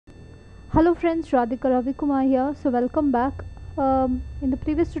Hello friends, Radhika Ravikumar here. So welcome back. In the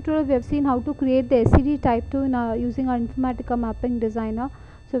previous tutorial we have seen how to create the SCD type 2 using our Informatica mapping designer.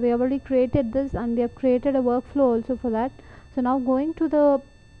 So we have already created this and we have created a workflow also for that. So now going to the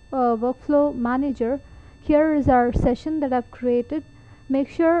workflow manager, here is our session that I've created. Make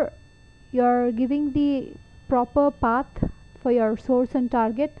sure you're giving the proper path for your source and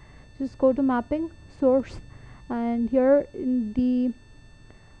target. Just go to mapping, source, and here in the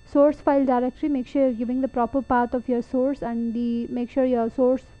source file directory, make sure you're giving the proper path of your source, and make sure your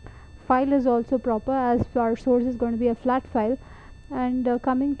source file is also proper, as our source is going to be a flat file. And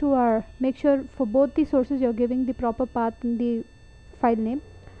coming to our, make sure for both the sources you're giving the proper path in the file name.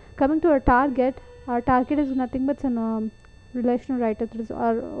 Coming to our target is nothing but an relational writer, that is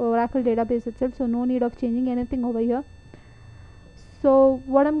our Oracle database itself, so no need of changing anything over here. So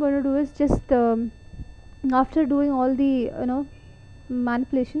what I'm going to do is just after doing all the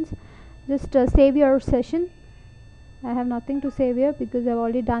manipulations, just save your session. I have nothing to save here because I've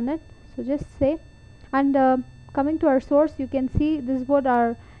already done it, so just save. And coming to our source, you can see this is what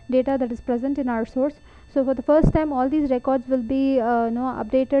our data that is present in our source. So for the first time all these records will be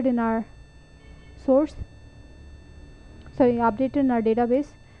updated in our source, updated in our database.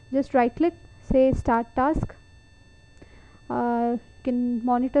 Just right click, say start task. You can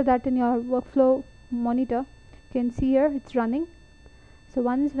monitor that in your workflow monitor. You can see here it's running. So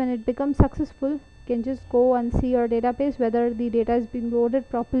once when it becomes successful, you can just go and see your database whether the data is being loaded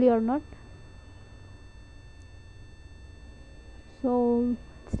properly or not. So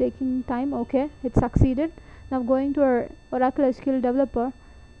it's taking time. Okay, it succeeded. Now going to our Oracle SQL developer,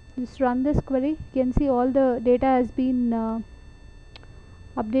 just run this query. You can see all the data has been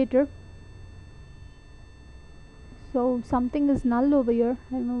updated. So something is null over here,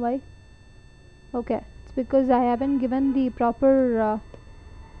 I don't know why. Okay, it's because I haven't given the proper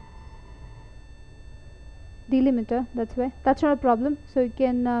delimiter, that's why. That's not a problem. So you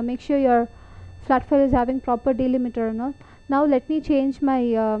can make sure your flat file is having proper delimiter or not. Now let me change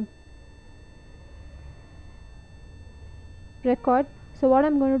my record. So what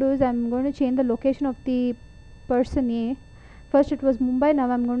I'm going to do is I'm going to change the location of the person A. First it was Mumbai, now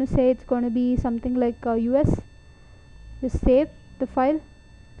I'm going to say it's going to be something like US. Just save the file.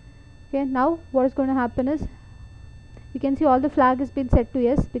 Okay, now what is going to happen is you can see all the flag has been set to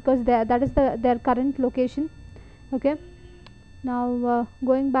yes because that is their current location. Okay, now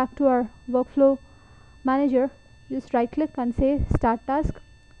going back to our workflow manager, just right click and say start task.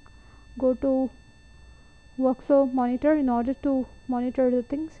 Go to workflow monitor in order to monitor the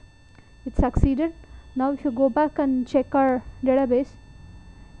things. It succeeded. Now if you go back and check our database,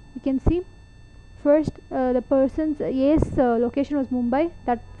 you can see first the person's A's location was Mumbai.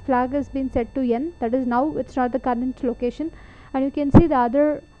 That flag has been set to N, that is now it's not the current location. And you can see the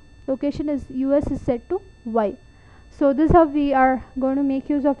other location is US is set to Y. So this is how we are going to make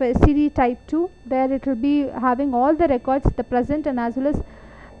use of SCD type 2, where it will be having all the records, the present and as well as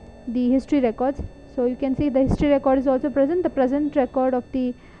the history records. So you can see the history record is also present, the present record of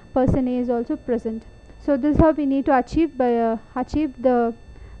the person A is also present. So this is how we need to achieve the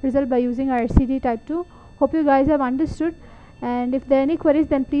result by using our SCD type 2. Hope you guys have understood, and if there are any queries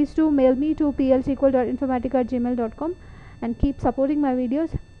then please do mail me to plsql.informatica@gmail.com and keep supporting my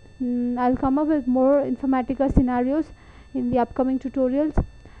videos. I'll come up with more Informatica scenarios in the upcoming tutorials,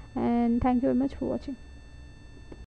 and thank you very much for watching.